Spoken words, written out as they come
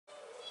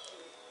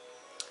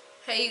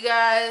Hey you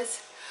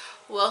guys,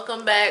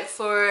 welcome back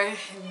for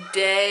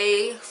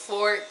day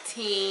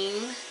 14,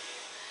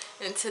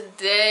 and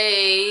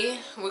today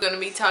we're going to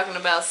be talking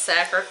about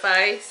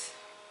sacrifice.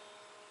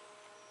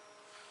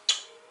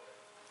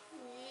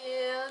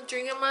 Yeah,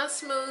 drinking my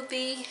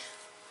smoothie.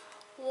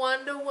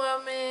 Wonder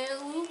Woman,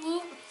 whoop,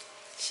 whoop.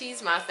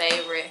 She's my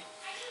favorite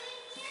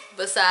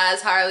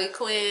besides Harley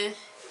Quinn.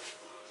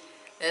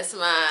 That's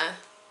my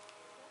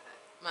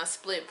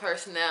split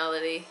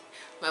personality.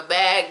 My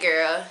bad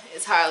girl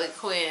is Harley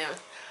Quinn.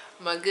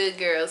 My good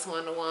girl is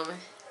Wonder Woman.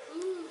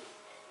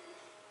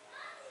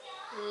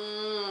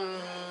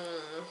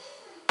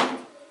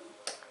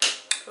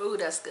 Ooh,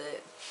 that's good.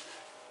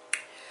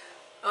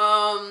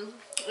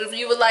 If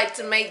you would like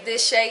to make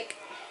this shake,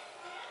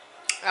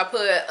 I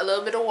put a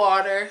little bit of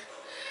water,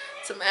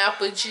 some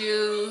apple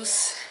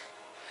juice,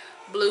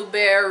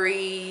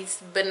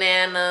 blueberries,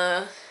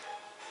 banana,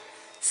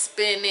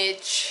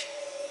 spinach,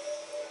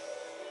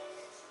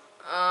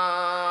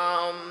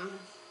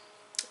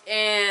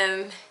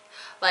 and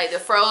like the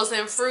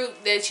frozen fruit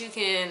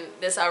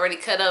that's already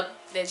cut up,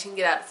 that you can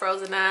get out the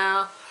frozen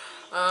aisle.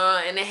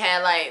 And it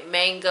had like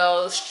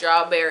mango,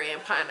 strawberry,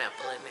 and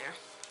pineapple in there.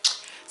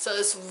 So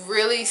it's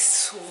really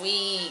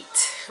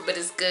sweet, but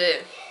it's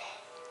good.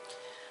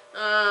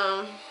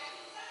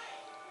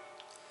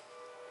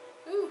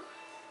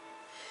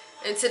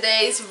 And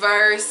today's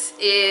verse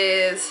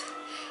is,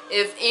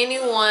 if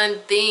anyone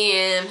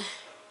then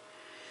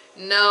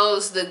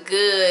knows the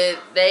good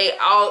they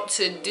ought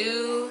to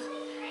do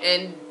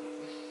and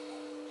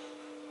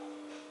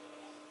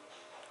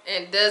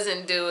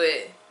doesn't do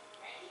it,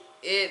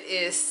 it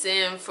is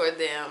sin for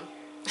them.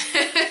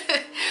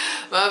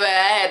 My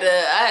bad.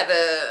 I had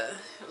to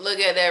look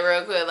at that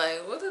real quick.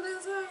 Like, what did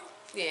that say?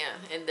 Yeah,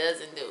 and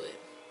doesn't do it,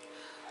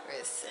 or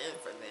it's sin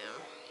for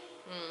them.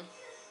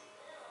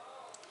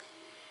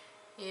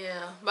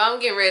 Yeah, but I'm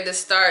getting ready to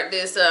start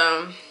this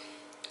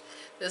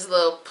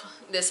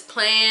this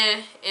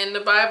plan in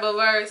the Bible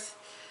verse.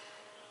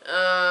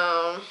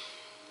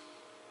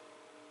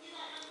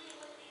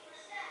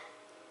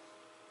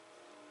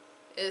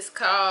 It's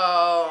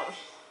called,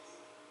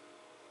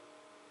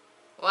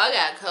 well, I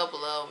got a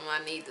couple of them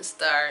I need to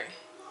start.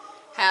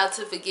 How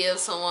to forgive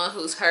someone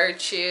who's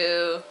hurt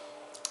you,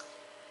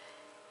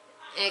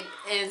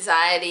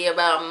 anxiety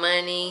about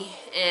money,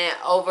 and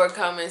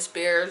overcoming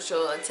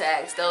spiritual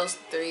attacks. Those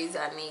three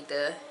I need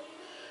to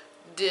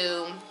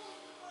do.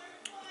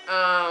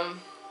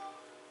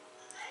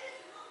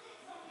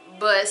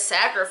 But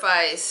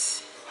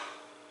sacrifice,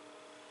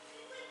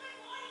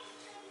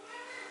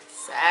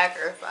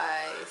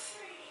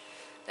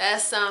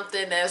 that's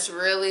something that's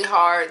really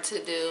hard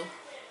to do.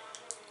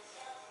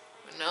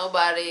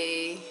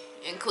 Nobody,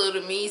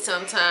 including me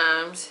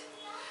sometimes,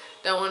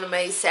 don't want to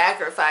make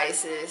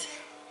sacrifices.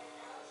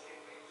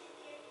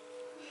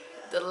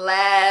 The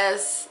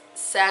last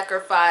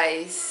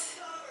sacrifice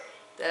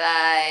that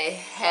I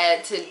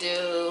had to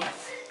do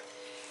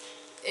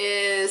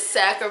is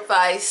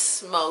sacrifice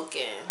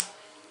smoking.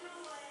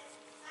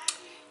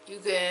 You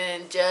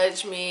can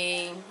judge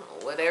me,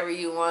 whatever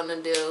you want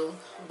to do,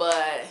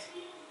 but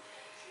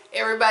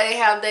everybody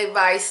have their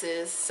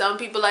vices. Some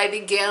people like to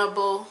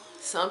gamble,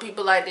 some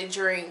people like to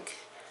drink.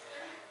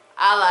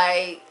 I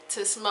like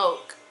to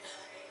smoke.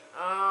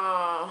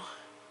 I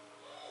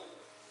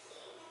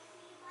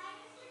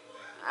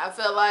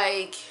feel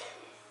like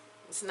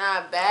it's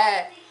not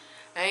bad.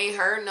 I ain't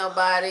hurt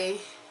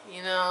nobody,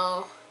 you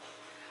know.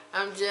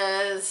 I'm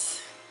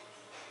just,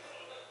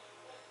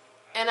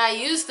 and I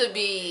used to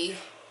be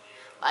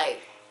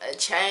like a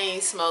chain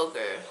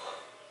smoker.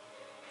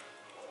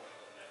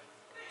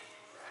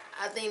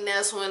 I think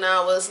that's when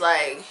I was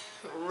like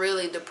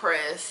really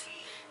depressed,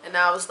 and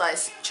I was like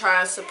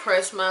trying to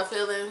suppress my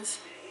feelings.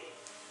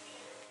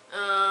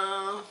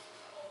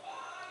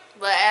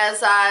 But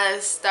as I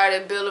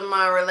started building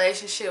my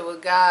relationship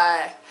with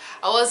God,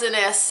 I wasn't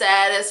as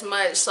sad as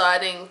much, so I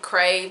didn't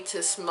crave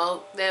to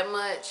smoke that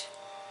much.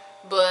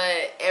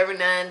 But every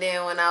now and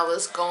then when I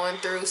was going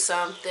through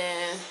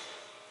something,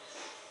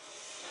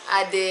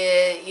 I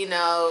did, you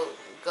know,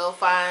 go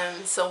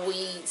find some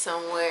weed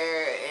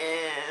somewhere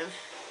and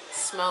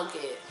smoke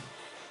it.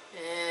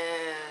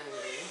 And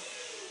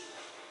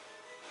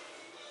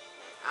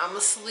I'm a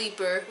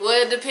sleeper.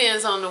 Well, it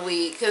depends on the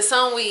weed, because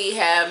some weed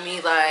have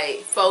me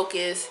like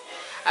focused.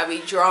 I be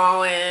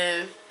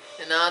drawing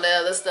and all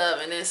that other stuff,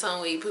 and then some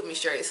weed put me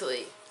straight to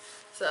sleep.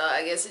 So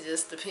I guess it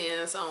just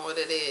depends on what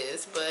it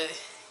is. But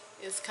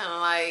it's kind of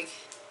like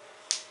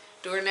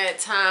during that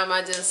time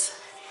I just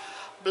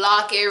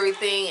block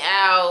everything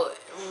out,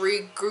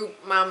 regroup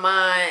my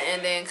mind,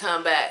 and then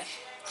come back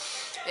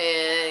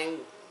and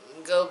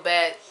go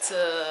back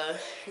to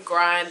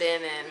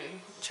grinding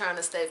and trying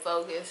to stay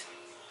focused.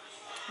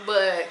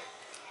 But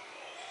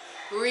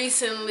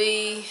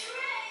recently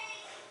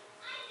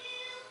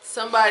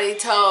somebody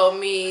told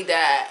me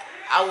that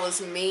I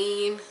was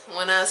mean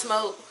when I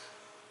smoke.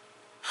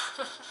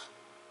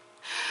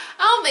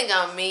 I don't think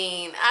I'm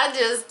mean. I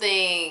just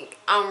think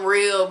I'm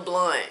real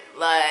blunt.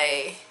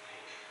 Like,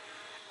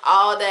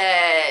 all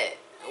that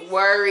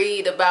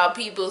worried about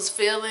people's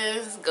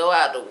feelings go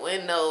out the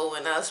window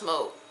when I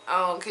smoke.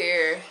 I don't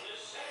care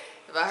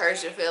if I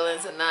hurt your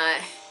feelings or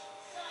not.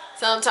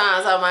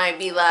 Sometimes I might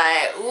be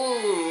like,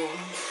 ooh,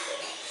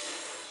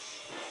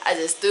 I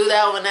just threw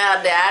that one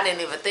out there. I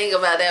didn't even think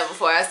about that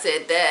before I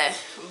said that.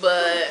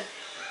 But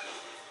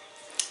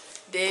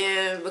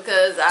then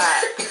because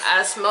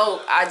I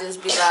smoke, I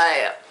just be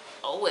like,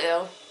 oh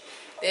well,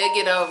 they'll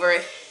get over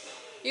it.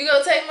 You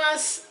gonna take my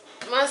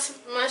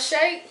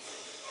shake?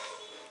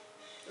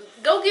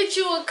 Go get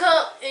you a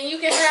cup and you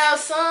can have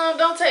some.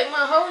 Don't take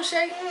my whole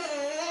shake.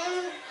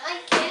 I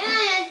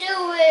can't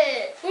do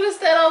it. What is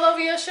that all over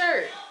your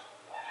shirt?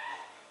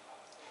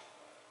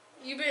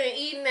 You been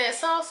eating that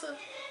salsa?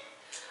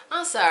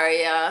 I'm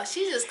sorry, y'all.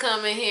 She just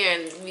come in here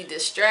and be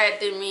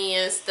distracting me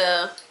and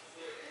stuff.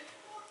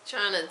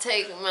 Trying to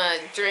take my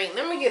drink.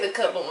 Let me get a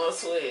couple more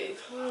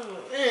swigs.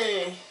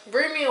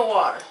 Bring me a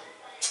water.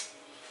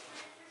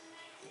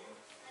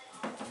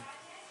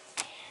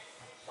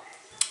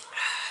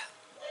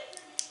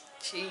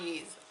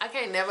 Jeez, I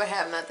can't never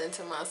have nothing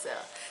to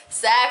myself.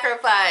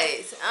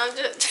 Sacrifice. I'm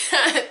just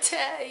trying to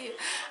tell you.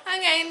 I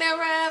can't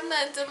never have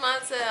nothing to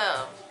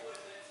myself.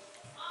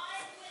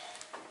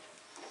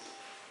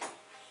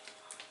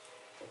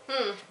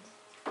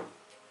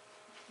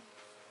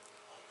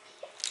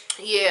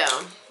 Yeah.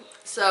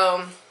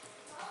 So,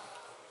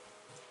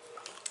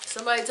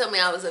 somebody told me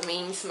I was a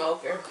mean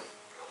smoker.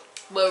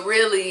 But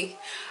really,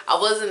 I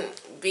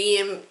wasn't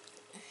being...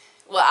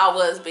 Well, I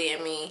was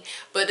being mean.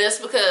 But that's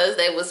because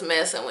they was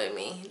messing with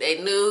me.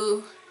 They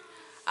knew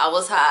I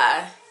was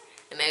high.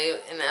 And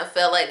I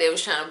felt like they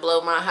was trying to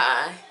blow my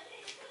high.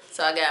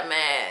 So I got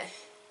mad.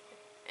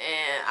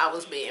 And I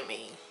was being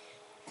mean.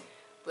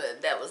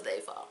 But that was their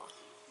fault.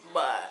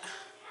 But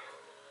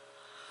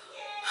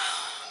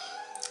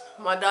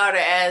my daughter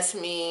asked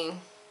me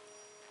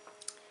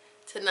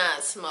to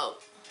not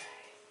smoke.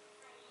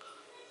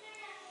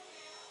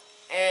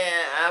 And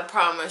I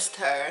promised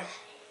her.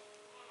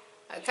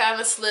 I kind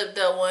of slipped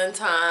up one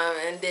time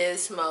and did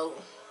smoke.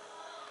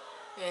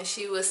 And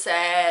she was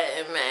sad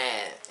and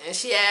mad. And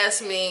she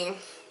asked me,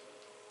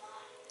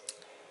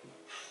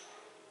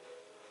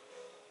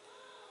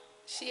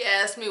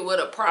 what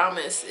a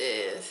promise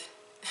is.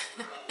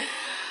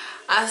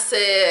 I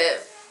said,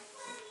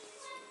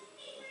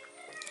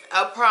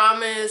 a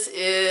promise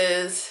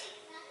is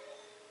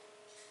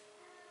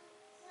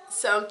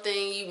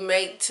something you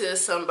make to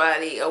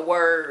somebody, a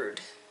word,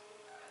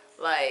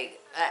 like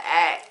an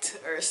act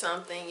or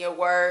something. Your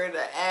word,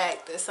 an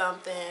act or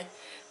something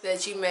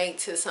that you make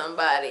to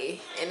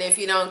somebody. And if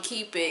you don't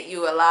keep it,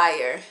 you a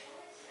liar.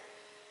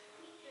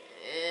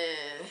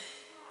 And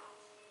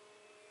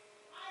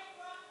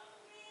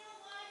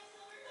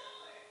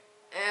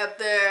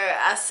after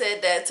I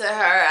said that to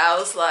her, I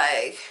was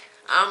like,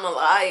 I'm a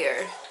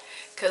liar.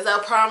 Because I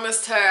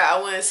promised her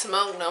I wouldn't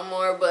smoke no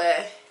more,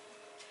 but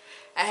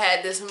I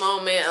had this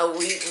moment of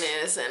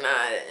weakness and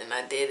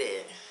I did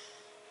it.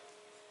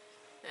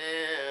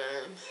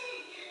 And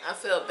I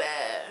felt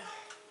bad.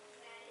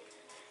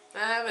 I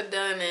haven't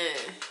done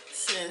it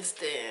since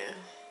then.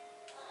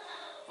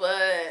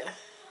 But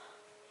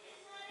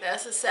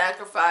that's a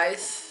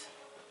sacrifice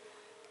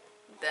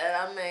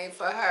that I made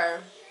for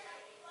her.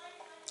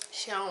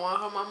 She don't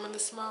want her mama to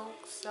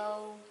smoke,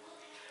 so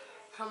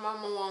her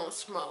mama won't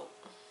smoke.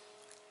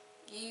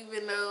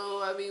 Even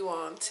though I be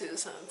wanting to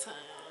sometimes.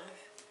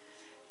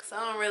 Because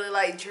I don't really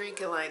like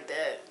drinking like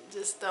that.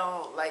 Just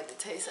don't like the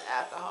taste of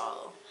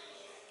alcohol.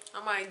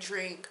 I might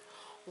drink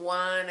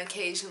wine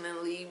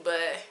occasionally,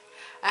 but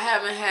I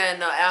haven't had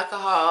no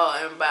alcohol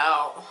in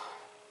about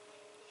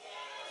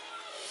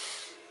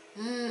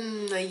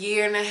a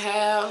year and a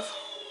half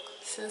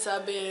since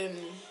I've been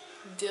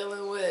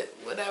dealing with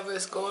whatever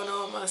is going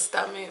on in my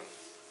stomach.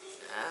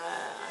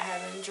 I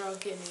haven't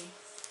drunk any.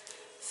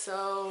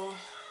 So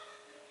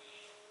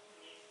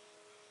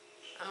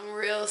I'm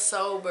real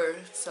sober.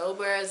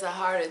 Sober as a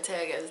heart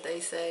attack, as they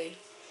say.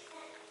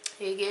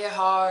 It get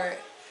hard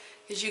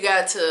because you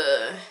got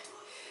to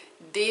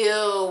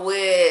deal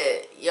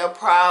with your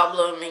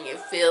problem and your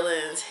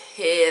feelings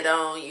head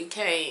on. You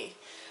can't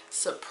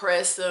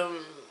suppress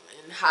them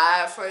and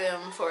hide for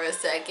them for a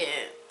second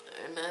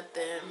or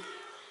nothing.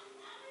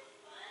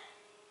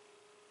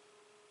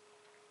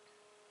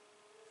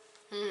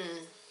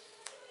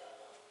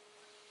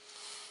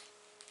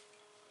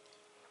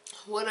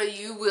 What are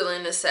you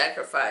willing to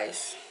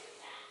sacrifice?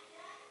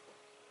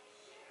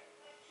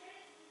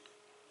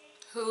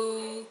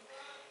 Who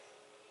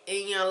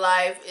in your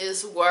life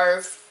is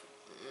worth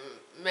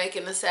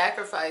making a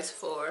sacrifice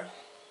for?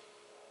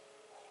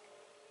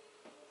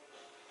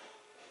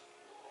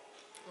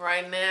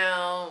 Right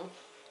now,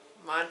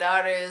 my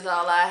daughter is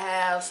all I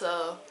have,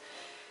 so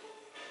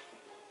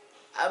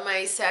I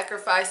make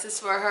sacrifices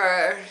for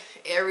her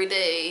every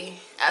day.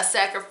 I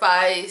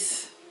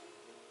sacrifice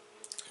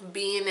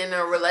being in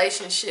a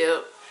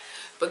relationship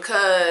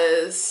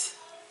because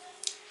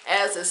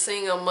as a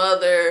single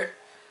mother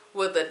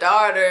with a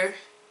daughter,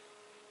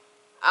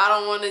 I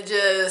don't want to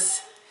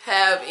just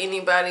have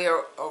anybody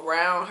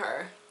around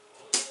her.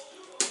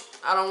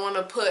 I don't want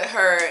to put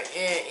her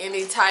in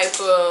any type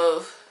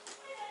of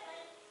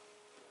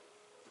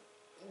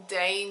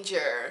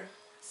danger.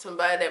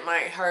 Somebody that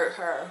might hurt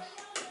her.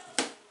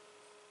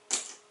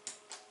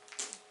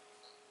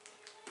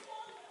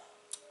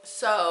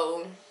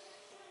 So,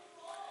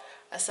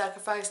 I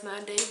sacrifice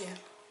not dating.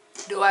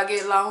 Do I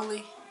get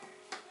lonely?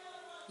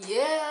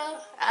 Yeah,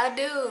 I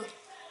do.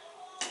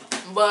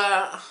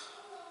 But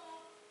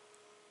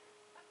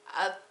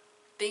I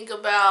think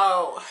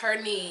about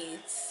her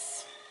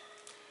needs.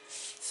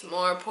 It's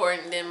more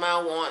important than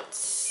my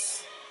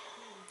wants.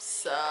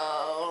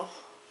 So,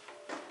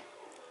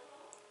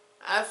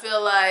 I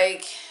feel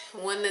like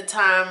when the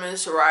time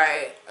is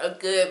right, a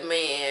good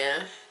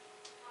man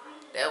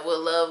that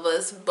will love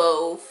us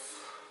both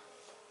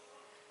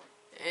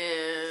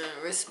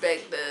and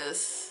respect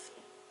us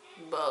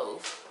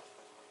both,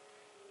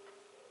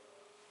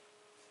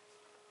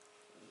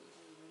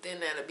 then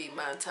that'll be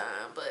my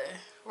time. But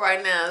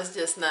right now it's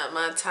just not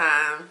my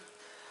time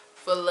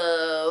for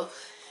love.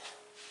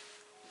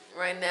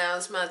 Right now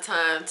it's my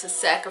time to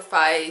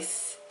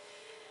sacrifice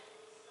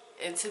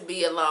and to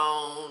be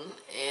alone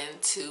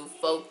and to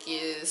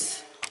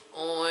focus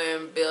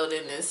on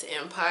building this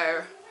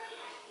empire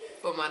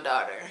for my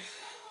daughter.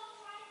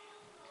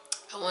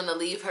 I want to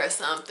leave her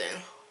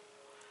something.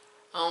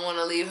 I don't want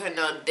to leave her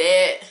no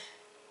debt,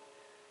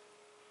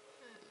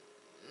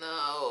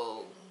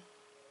 no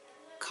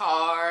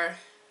car.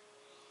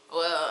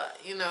 Well,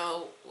 you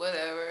know,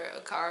 whatever.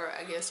 A car,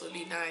 I guess, would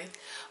be nice.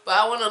 But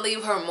I want to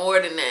leave her more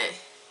than that.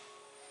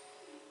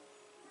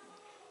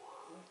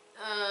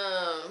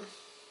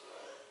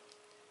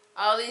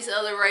 All these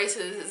other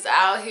races is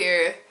out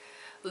here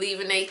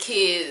leaving their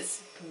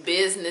kids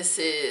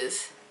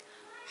businesses,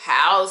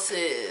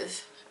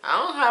 houses. I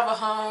don't have a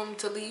home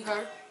to leave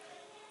her.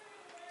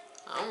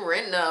 I'm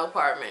renting an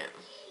apartment.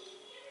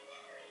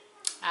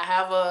 I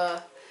have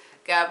a,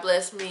 God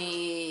bless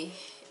me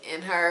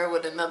and her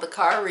with another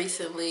car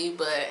recently,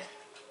 but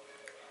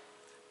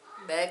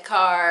that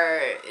car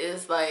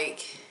is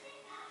like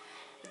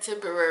a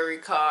temporary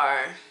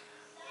car.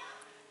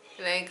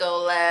 It ain't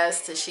gonna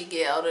last till she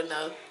get old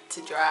enough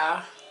to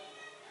drive.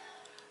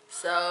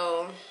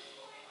 So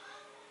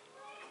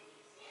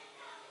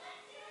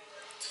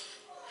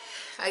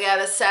I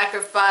gotta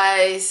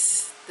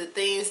sacrifice the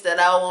things that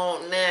I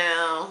want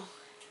now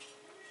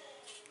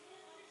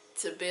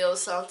to build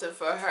something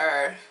for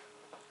her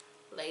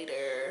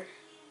later.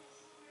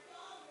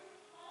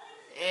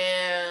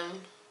 And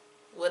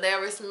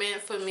whatever's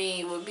meant for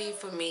me will be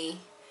for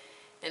me.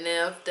 And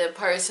if the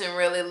person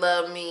really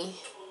love me,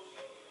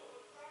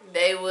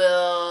 they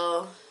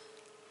will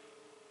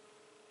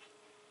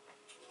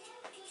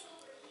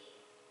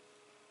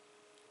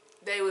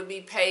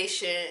be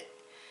patient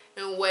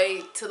and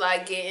wait till I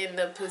get in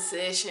the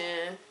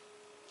position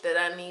that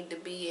I need to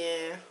be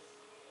in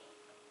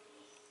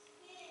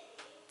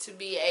to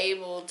be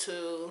able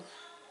to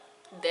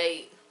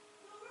date.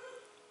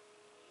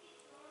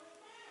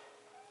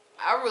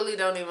 I really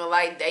don't even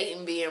like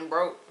dating being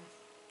broke.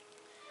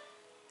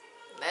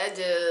 That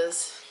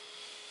just,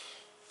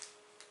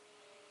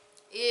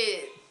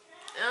 I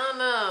don't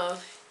know.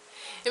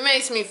 It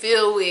makes me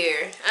feel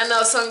weird. I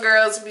know some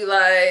girls be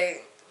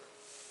like,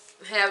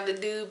 have the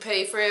dude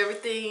pay for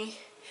everything.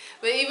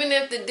 But even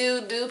if the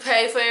dude do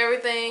pay for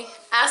everything,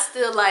 I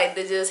still like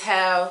to just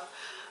have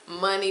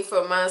money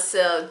for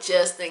myself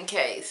just in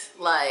case.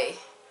 Like,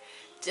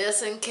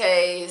 just in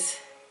case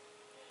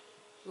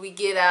we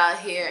get out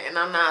here and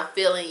I'm not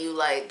feeling you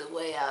like the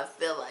way I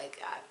feel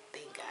like I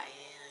think I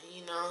am,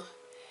 you know?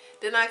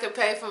 Then I could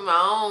pay for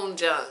my own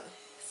junk.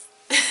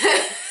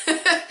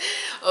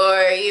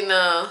 Or, you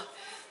know,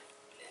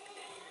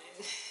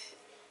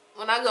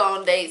 when I go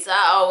on dates,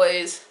 I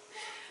always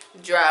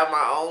drive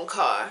my own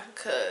car,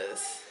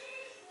 because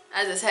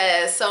I just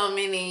had so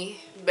many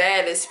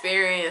bad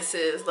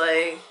experiences.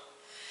 Like,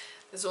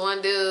 this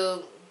one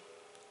dude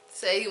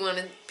say he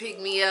wanted to pick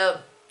me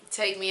up,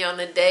 take me on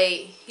a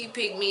date. He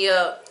picked me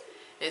up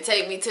and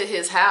take me to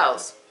his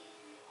house.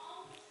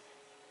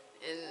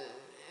 And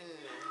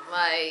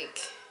like,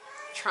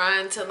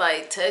 trying to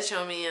like touch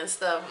on me and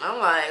stuff. And I'm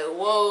like,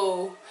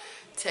 whoa,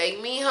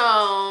 take me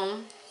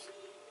home.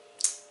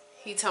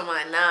 He told me,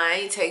 nah, I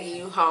ain't taking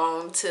you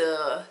home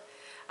till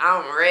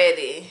I'm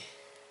ready.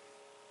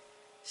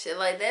 Shit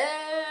like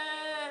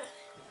that.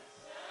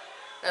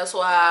 That's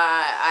why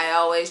I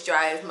always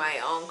drive my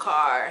own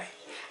car.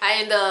 I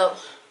end up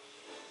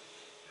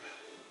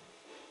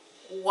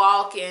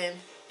walking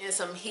in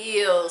some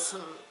hills.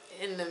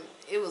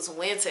 It was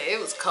winter. It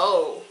was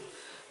cold.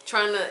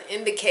 Trying to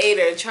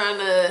indicator, it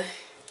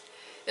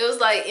was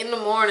like in the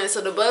morning,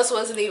 so the bus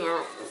wasn't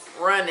even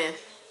running.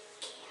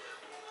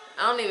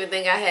 I don't even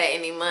think I had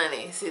any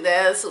money. See,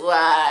 that's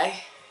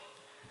why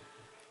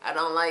I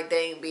don't like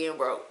dating being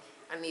broke.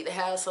 I need to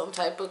have some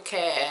type of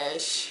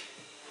cash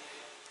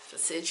for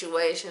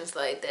situations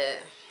like that.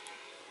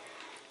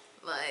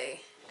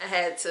 Like,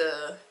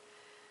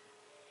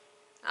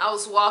 I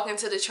was walking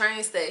to the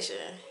train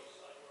station.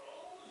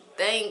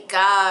 Thank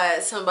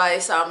God somebody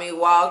saw me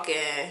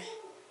walking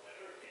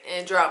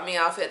and dropped me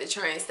off at the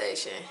train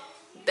station.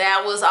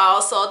 That was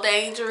also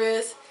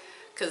dangerous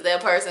because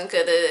that person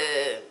could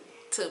have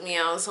took me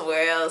on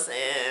somewhere else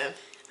and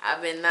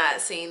I've been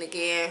not seen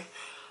again.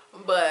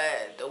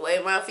 But the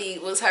way my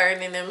feet was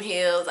hurting in them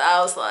heels,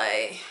 I was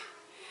like,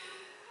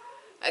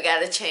 I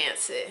gotta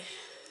chance it.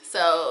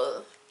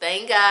 So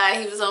thank God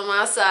he was on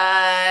my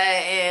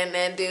side, and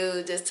that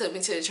dude just took me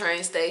to the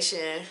train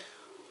station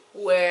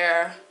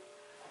where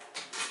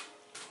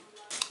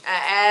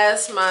I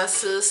asked my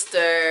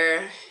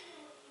sister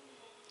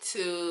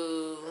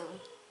to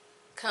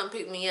come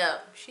pick me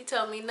up. She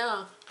told me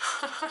no.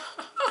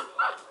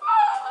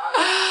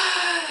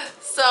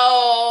 So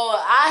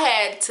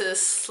I had to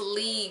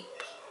sleep.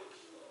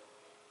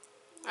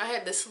 I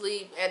had to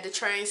sleep at the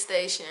train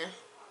station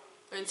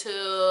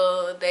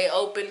until they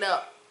opened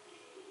up.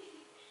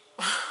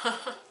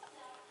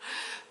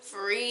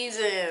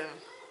 Freezing.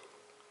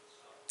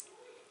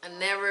 I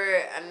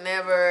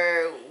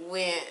never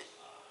went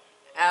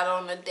out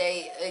on a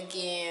date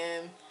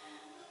again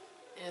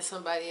in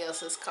somebody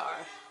else's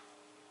car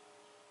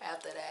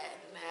after that.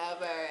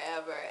 Never,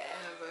 ever,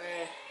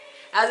 ever.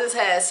 I just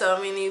had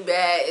so many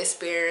bad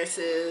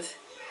experiences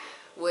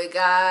with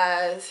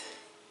guys.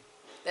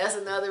 That's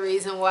another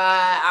reason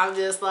why I'm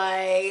just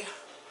like,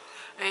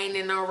 I ain't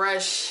in no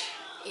rush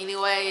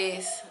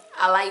anyways.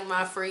 I like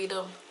my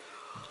freedom.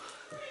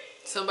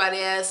 Somebody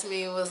asked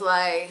me, was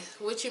like,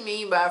 what you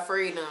mean by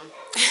freedom?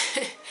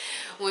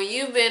 When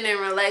you've been in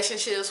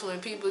relationships, when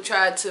people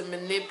try to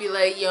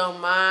manipulate your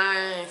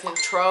mind and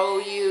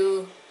control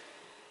you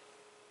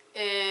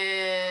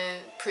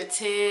and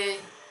pretend,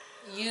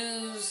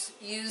 use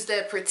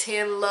that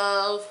pretend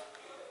love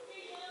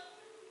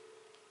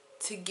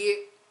to get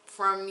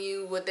from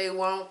you what they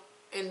want,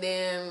 and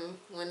then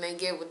when they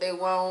get what they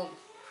want,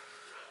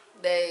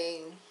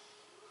 they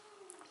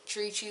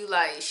treat you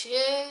like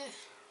shit.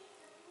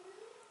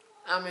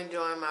 I'm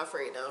enjoying my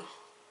freedom.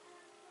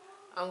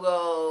 I'm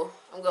gonna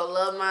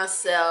love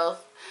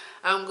myself.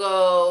 I'm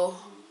gonna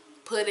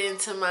put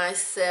into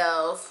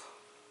myself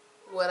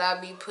what I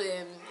be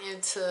putting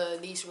into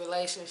these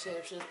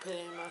relationships, just put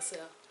it in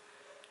myself.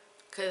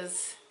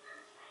 Cause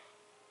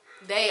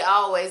they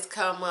always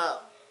come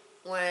up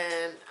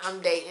when I'm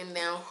dating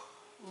them,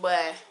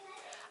 but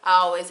I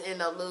always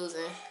end up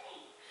losing.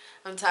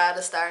 I'm tired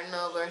of starting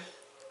over.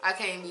 I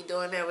can't be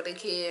doing that with a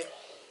kid.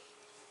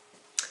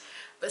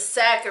 But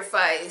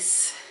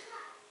sacrifice.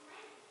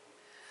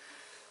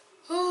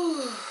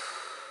 Whew.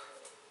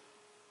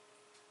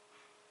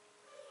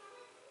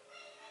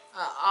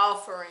 An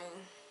offering.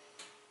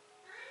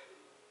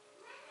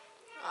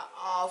 An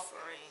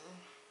offering.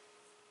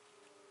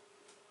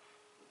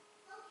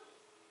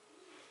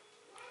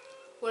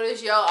 What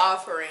is your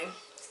offering?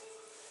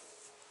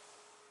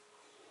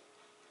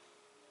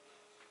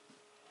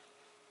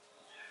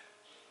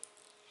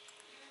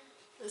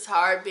 It's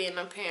hard being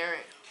a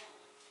parent.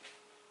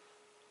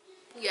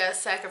 You gotta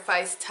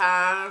sacrifice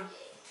time,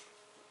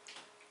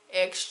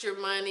 extra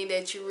money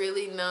that you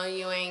really know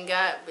you ain't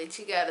got, but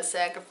you gotta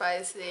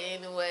sacrifice it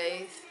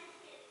anyways.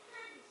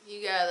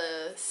 You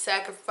gotta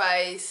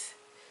sacrifice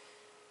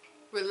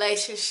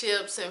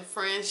relationships and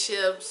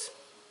friendships.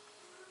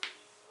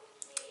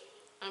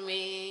 I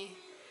mean,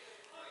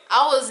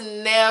 I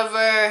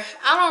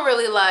don't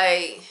really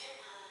like,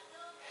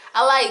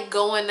 I like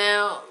going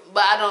out,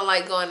 but I don't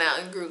like going out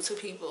in groups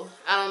of people.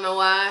 I don't know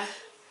why.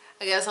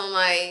 I guess I'm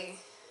like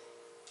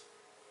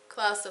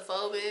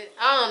claustrophobic.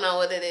 I don't know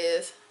what it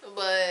is,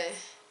 but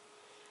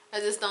I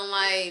just don't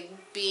like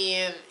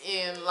being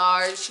in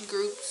large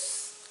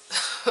groups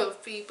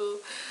of people.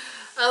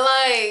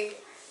 I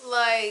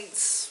like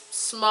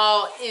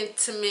small,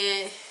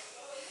 intimate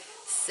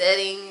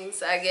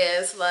settings, I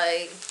guess.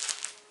 Like,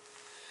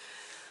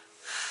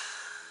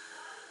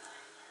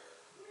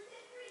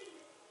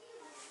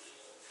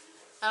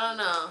 I don't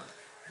know.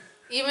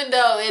 Even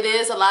though it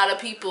is a lot of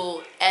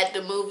people at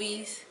the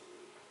movies,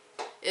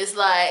 it's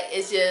like,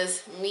 it's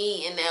just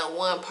me and that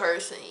one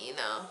person, you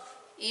know.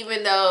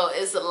 Even though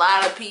it's a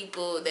lot of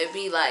people that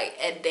be like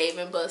at Dave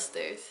and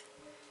Buster's,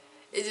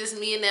 it's just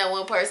me and that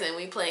one person, and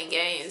we playing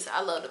games.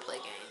 I love to play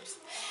games.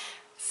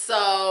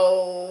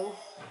 So,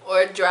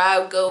 or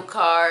drive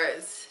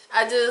go-karts.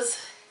 I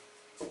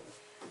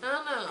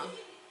don't know.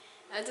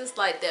 I just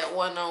like that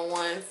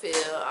one-on-one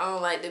feel. I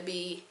don't like to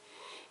be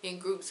in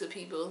groups of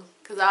people,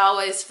 because I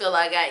always feel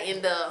like I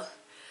end up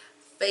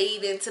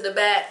fading to the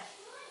back.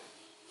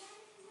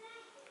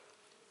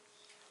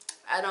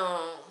 I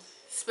don't,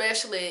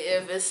 especially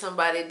if it's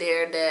somebody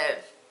there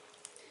that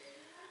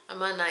I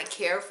might not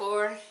care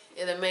for.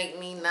 It'll make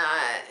me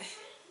not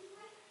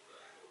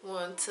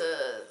want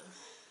to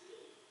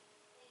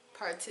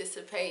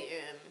participate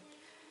in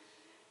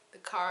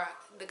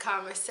the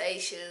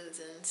conversations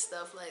and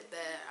stuff like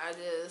that. I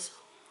just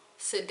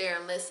sit there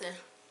and listen,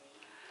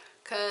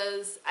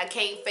 cause I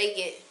can't fake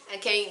it. I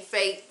can't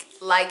fake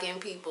liking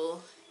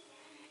people.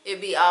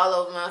 It be all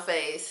over my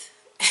face.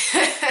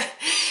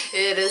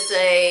 It'll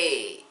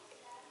say,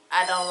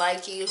 I don't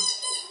like you,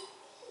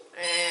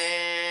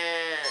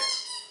 and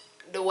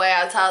the way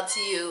I talk to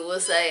you will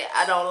say,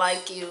 I don't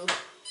like you.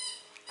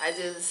 I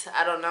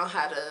don't know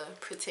how to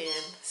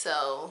pretend,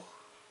 so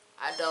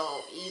I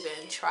don't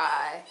even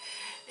try.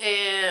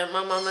 And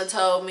my mama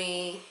told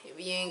me, if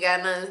you ain't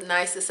got nothing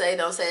nice to say,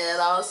 don't say it at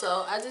all.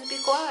 So I just be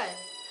quiet.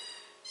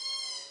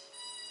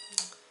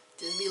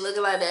 Just be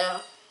looking like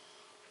that.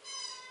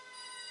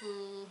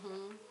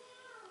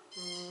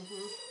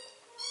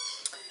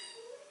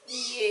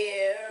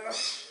 Yeah.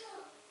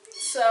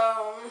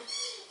 So,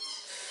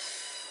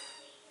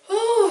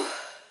 whew.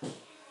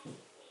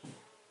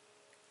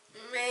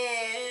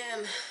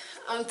 Man,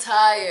 I'm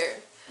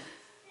tired.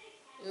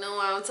 You know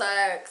why I'm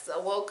tired? Because I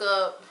woke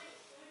up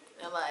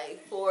at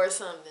like 4 or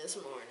something this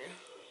morning.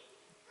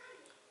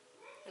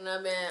 And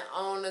I've been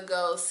on the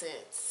go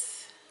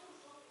since.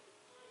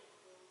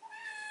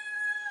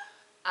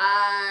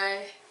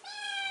 I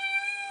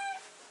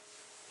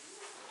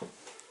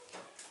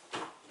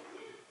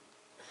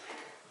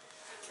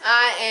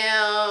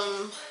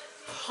am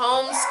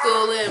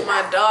homeschooling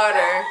my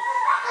daughter.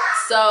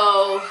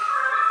 So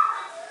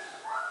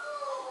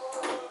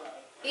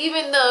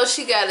even though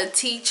she got a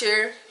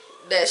teacher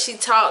that she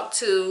talked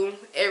to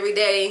every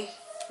day,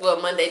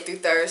 well, Monday through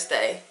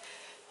Thursday,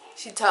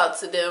 she talked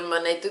to them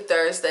Monday through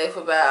Thursday for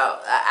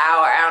about an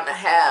hour, hour and a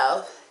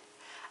half.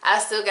 I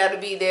still got to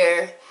be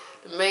there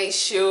to make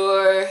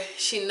sure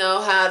she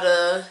know how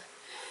to,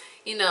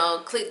 you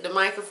know, click the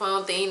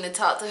microphone thing to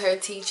talk to her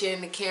teacher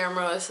in the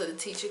camera so the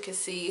teacher can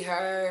see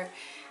her,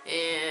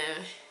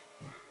 and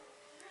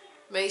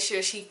make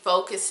sure she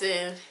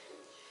focusing.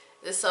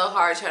 It's so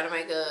hard trying to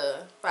make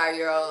a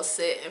 5-year-old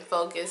sit and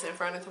focus in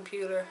front of a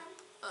computer.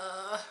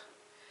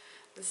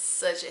 It's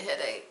such a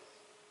headache.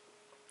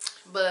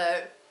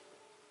 But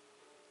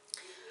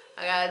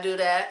I gotta do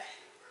that.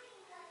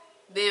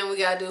 Then we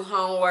gotta do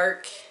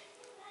homework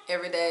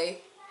every day.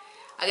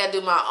 I gotta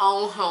do my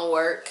own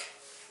homework.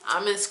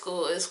 I'm in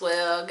school as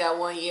well. Got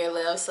 1 year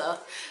left, so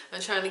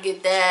I'm trying to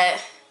get that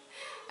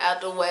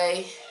out the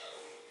way.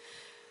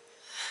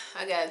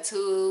 I got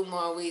 2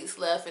 more weeks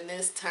left in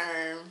this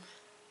term.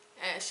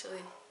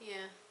 Actually,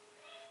 yeah,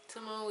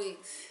 2 more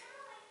weeks.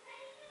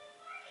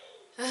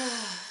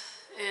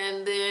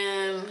 And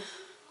then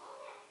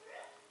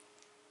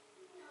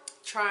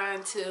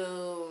trying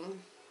to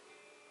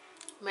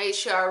make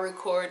sure I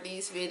record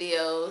these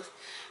videos,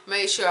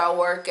 make sure I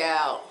work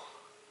out,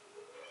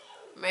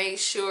 make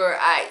sure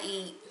I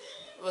eat,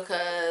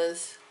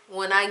 because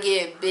when I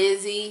get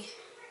busy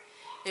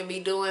and be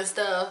doing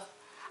stuff,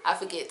 I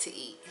forget to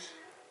eat.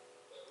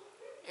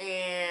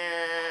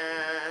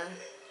 And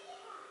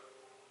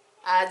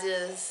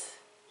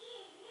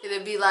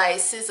it'll be like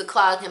 6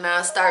 o'clock and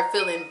I'll start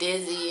feeling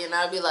dizzy, and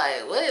I'll be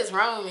like, what is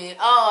wrong with me?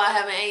 Oh, I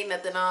haven't ate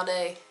nothing all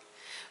day.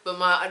 But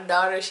my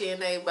daughter, she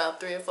ain't ate about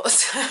 3 or 4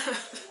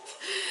 times.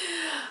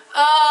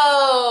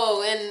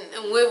 Oh,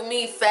 and with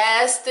me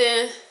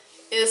fasting,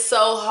 it's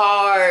so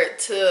hard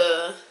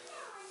to,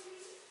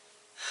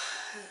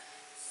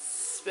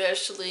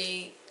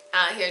 especially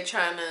out here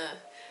trying to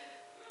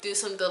do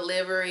some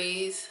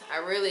deliveries. I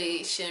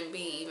really shouldn't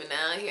be even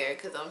out here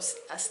because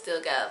I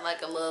still got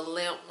like a little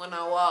limp when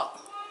I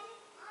walk.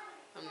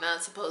 I'm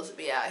not supposed to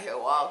be out here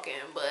walking,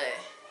 but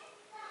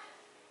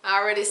I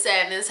already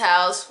sat in this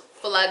house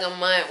for like a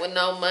month with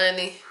no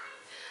money.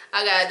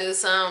 I gotta do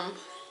something,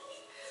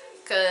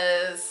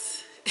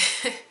 because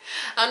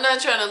I'm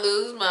not trying to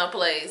lose my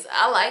place.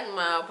 I like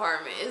my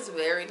apartment. It's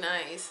very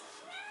nice.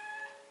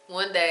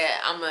 One day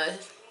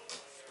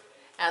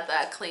after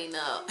I clean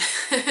up,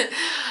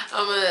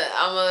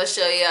 I'm gonna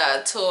show y'all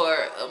a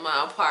tour of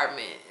my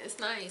apartment. It's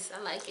nice.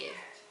 I like it.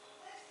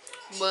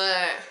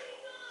 But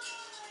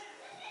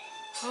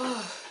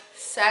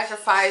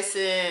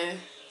sacrificing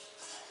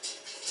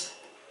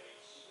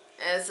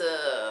as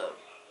a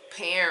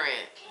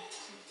parent,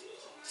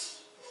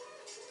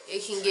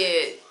 it can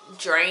get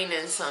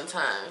draining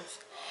sometimes.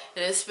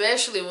 And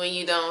especially when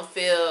you don't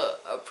feel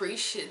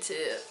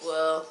appreciative.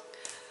 Well,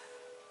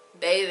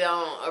 they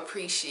don't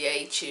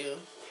appreciate you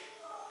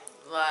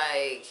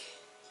like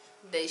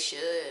they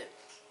should.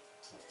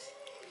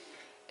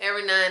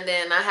 Every now and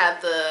then I have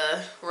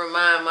to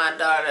remind my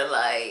daughter,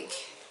 like,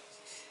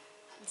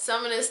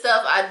 some of this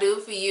stuff I do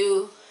for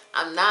you,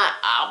 I'm not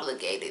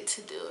obligated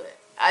to do it.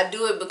 I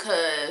do it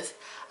because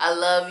I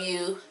love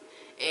you,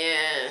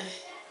 and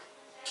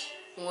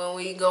when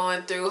we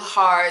going through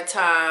hard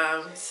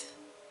times,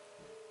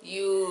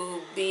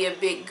 you be a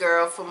big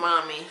girl for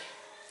mommy.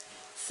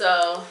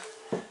 So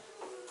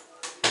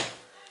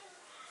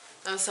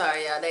I'm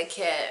sorry, y'all. That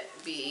cat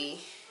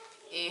be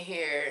in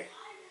here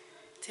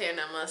tearing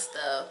up my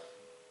stuff.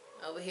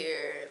 Over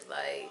here,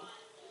 like,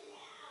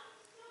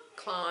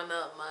 clawing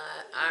up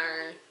my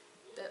iron.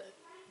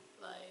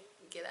 Like,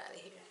 get out of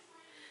here.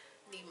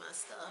 Need my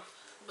stuff.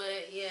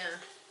 But, yeah.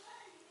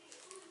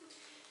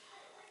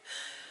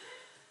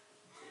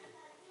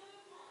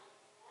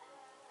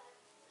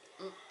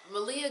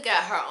 Malia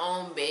got her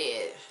own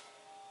bed.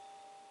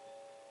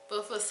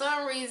 But for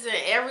some reason,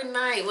 every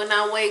night when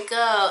I wake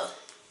up,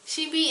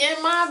 she be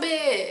in my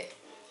bed.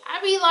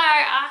 I be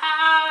like,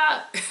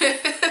 ah.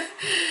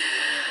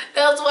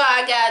 That's why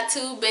I got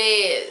 2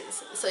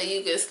 beds, so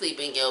you can sleep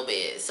in your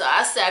bed. So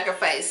I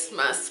sacrifice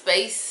my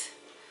space,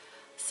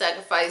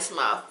 sacrifice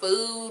my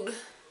food,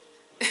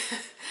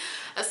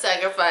 I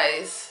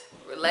sacrifice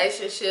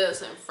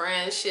relationships and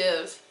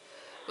friendships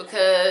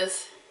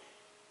because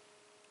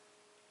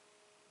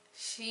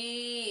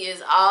she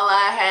is all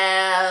I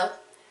have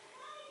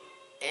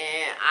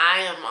and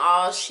I am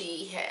all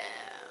she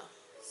have.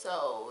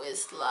 So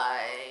it's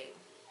like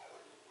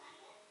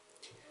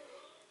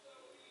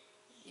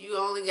you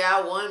only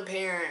got one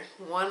parent.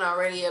 One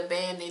already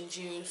abandoned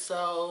you.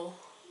 So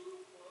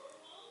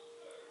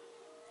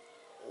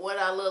what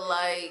I look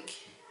like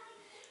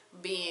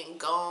being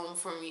gone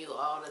from you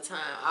all the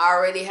time. I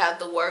already have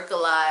to work a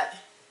lot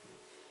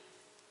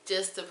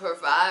just to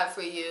provide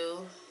for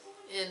you.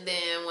 And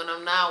then when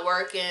I'm not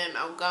working,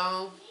 I'm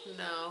gone.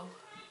 No.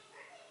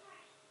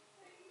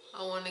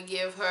 I want to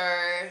give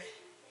her,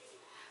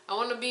 I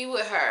want to be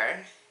with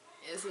her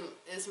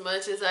as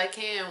much as I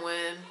can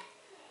when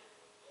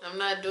I'm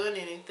not doing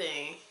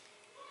anything.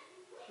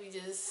 We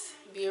just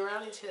be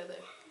around each other.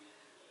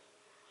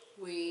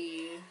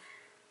 We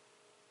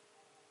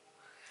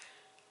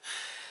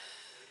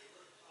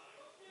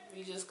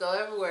just go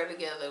everywhere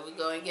together. We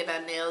go and get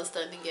our nails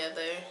done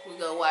together. We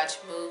go watch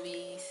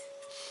movies.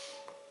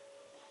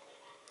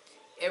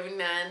 Every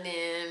now and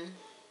then,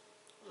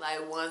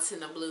 like once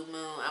in a blue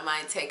moon, I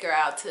might take her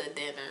out to a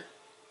dinner.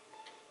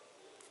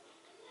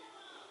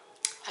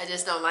 I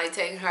just don't like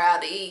taking her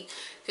out to eat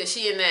because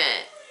she in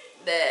that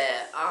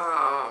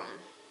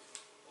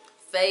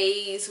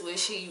phase where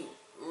she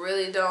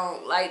really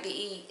don't like to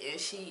eat and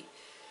she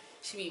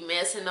be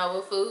messing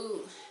over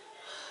food.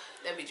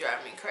 That be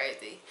driving me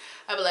crazy.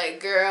 I be like,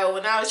 girl,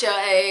 when I was your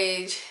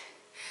age,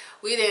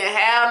 we didn't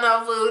have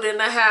no food in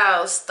the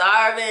house,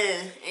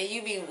 starving, and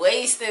you be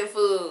wasting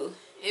food.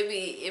 It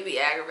be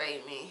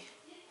aggravating me.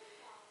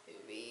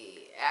 It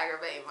be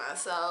aggravating my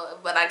soul.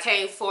 But I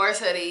can't force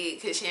her to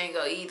eat because she ain't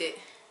gonna eat it.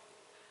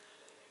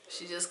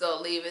 She just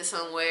gonna leave it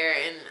somewhere,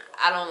 and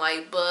I don't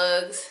like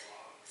bugs,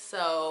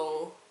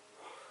 so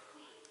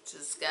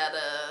just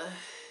gotta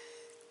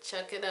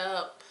chuck it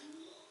up.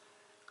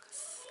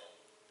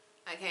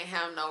 I can't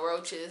have no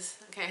roaches.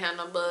 I can't have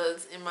no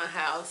bugs in my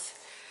house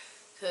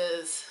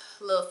because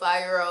little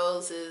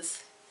 5-year-olds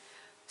is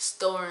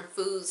storing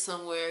food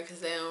somewhere because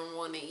they don't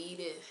want to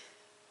eat it.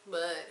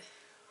 But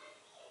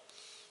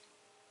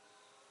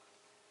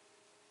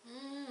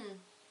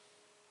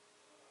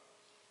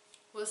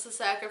what's the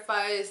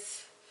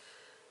sacrifice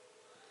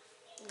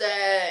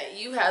that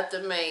you have to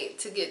make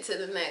to get to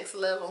the next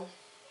level?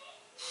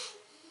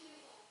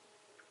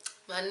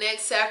 My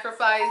next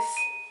sacrifice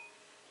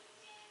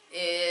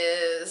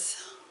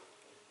is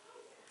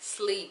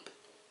sleep.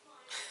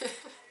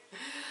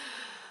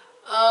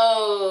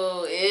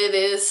 Oh, it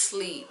is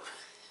sleep.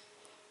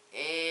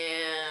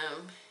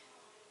 And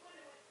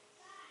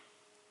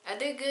I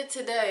did good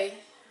today.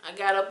 I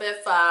got up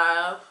at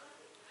 5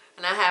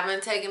 and I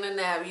haven't taken a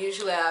nap.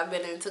 Usually I've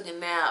been and took a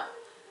nap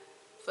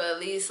for at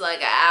least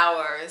like an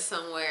hour or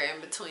somewhere in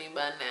between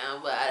by now,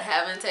 but I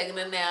haven't taken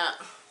a nap.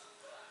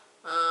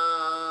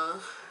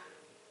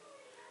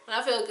 And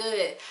I feel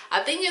good.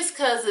 I think it's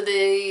because of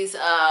these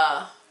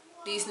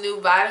new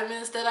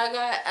vitamins that I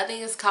got. I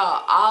think it's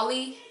called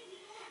Ollie.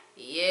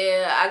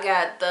 Yeah, I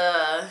got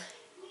the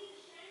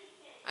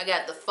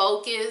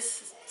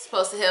focus. It's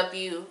supposed to help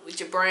you with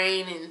your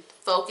brain and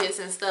focus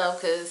and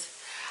stuff because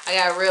I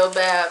got a real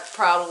bad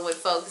problem with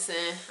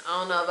focusing. I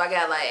don't know if I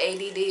got like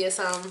ADD or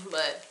something,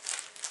 but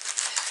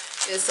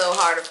it's so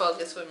hard to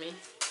focus for me.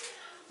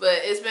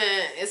 But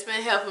it's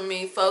been helping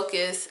me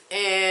focus.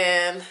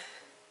 And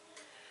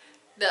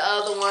the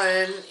other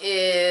one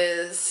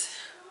is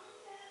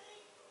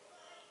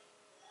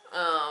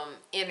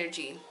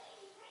energy.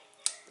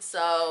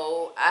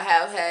 So I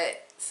have had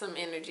some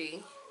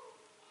energy.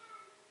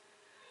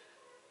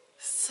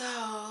 So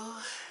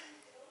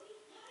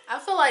I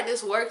feel like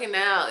this working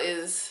out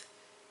is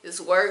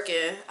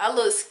working. I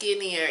look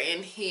skinnier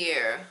in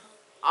here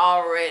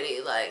already.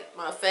 Like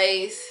my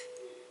face,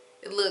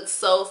 it looks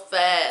so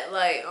fat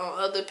like on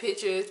other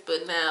pictures,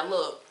 but now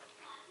look,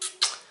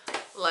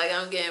 like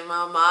I'm getting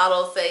my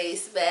model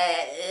face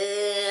back.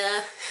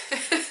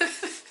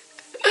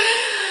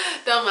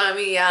 Don't mind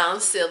me, y'all, I'm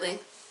silly.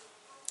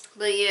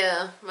 But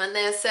yeah, my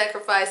next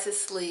sacrifice is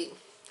sleep.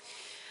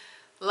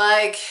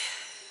 Like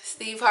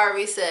Steve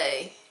Harvey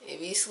say, if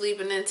you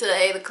sleeping until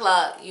 8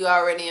 o'clock, you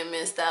already have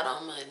missed out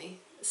on money.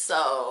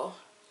 So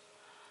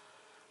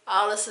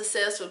all the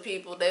successful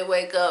people, they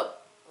wake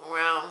up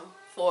around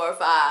 4 or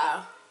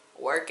 5,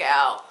 work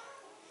out,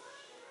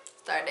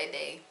 start their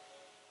day.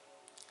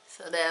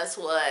 So that's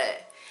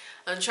what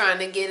I'm trying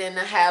to get in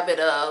the habit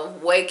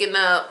of, waking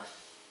up.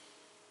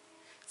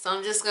 So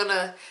I'm just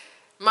gonna,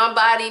 my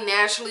body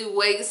naturally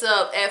wakes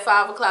up at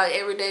 5 o'clock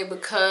every day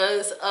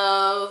because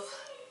of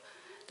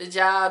the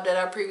job that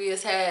I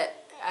previously had.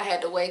 I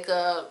had to wake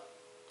up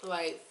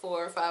like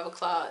 4 or 5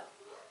 o'clock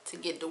to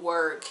get to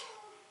work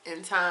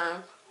in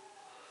time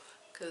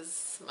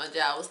because my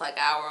job was like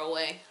an hour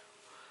away.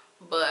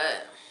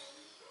 But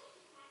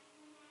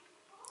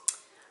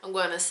I'm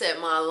going to set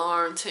my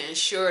alarm to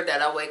ensure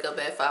that I wake up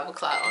at 5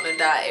 o'clock on the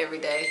dot every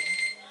day.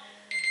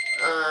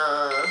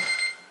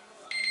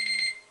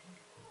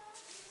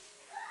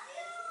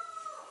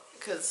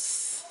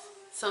 Because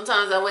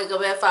sometimes I wake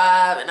up at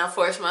 5 and I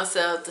force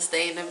myself to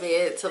stay in the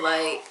bed till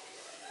like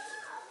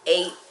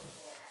 8.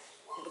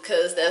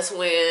 Because that's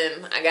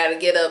when I got to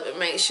get up and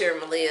make sure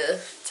Malia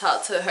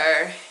talk to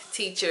her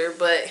teacher.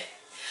 But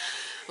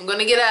I'm going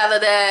to get out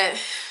of that.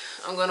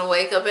 I'm going to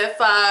wake up at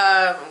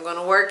 5. I'm going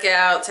to work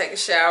out, take a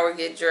shower,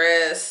 get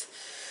dressed.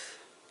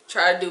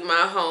 Try to do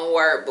my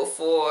homework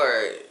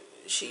before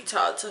she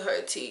talked to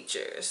her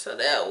teacher. So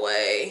that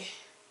way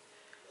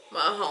my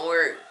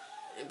homework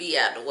be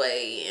out the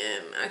way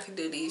and I can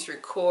do these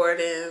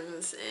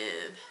recordings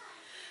and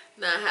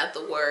not have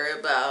to worry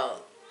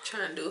about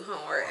trying to do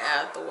homework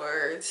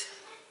afterwards.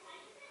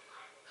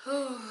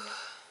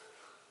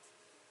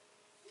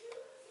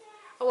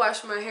 I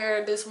washed my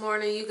hair this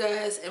morning, you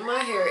guys, and my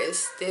hair is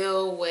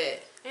still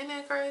wet. Ain't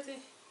that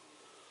crazy?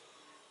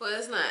 Well,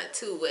 it's not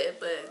too wet,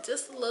 but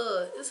just a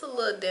little, it's a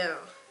little down.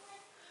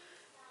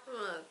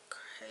 Oh,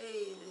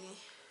 crazy.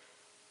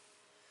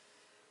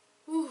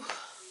 Whew.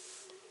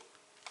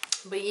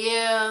 But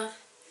yeah,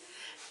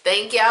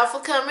 thank y'all for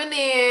coming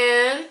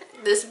in.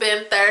 This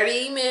been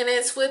 30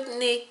 minutes with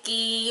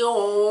Nikki.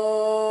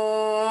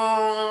 Oh,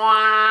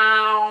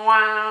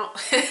 wow.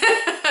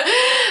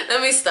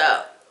 Let me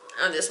stop.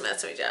 I'm just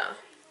messing with y'all.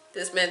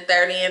 This been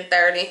 30 and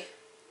 30.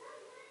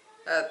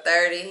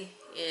 30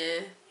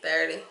 and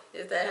 30.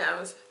 If that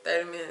happens,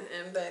 30 minutes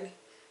and 30.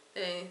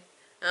 Dang.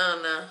 I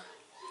don't know.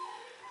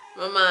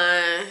 My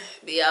mind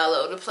be all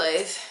over the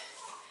place.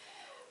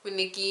 With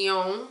Nikki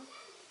on.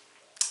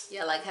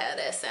 Y'all like how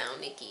that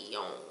sound, Nikki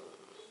on.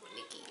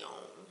 Nikki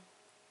on.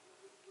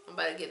 I'm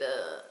about to get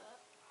a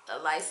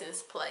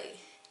license plate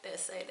that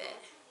say that.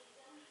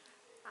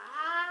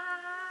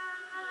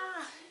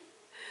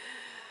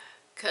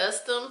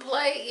 Custom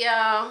plate,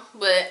 y'all.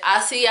 But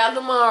I'll see y'all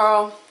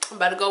tomorrow. I'm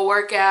about to go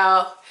work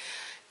out,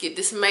 get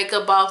this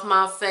makeup off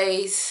my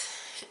face,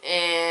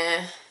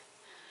 and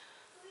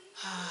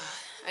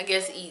I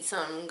guess eat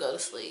something and go to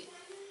sleep.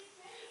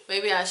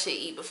 Maybe I should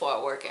eat before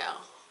I work out.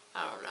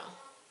 I don't know.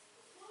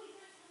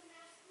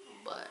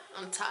 But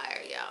I'm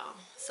tired, y'all.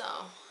 So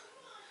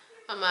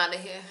I'm out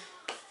of here.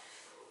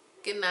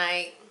 Good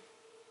night.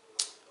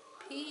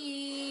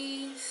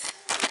 Peace.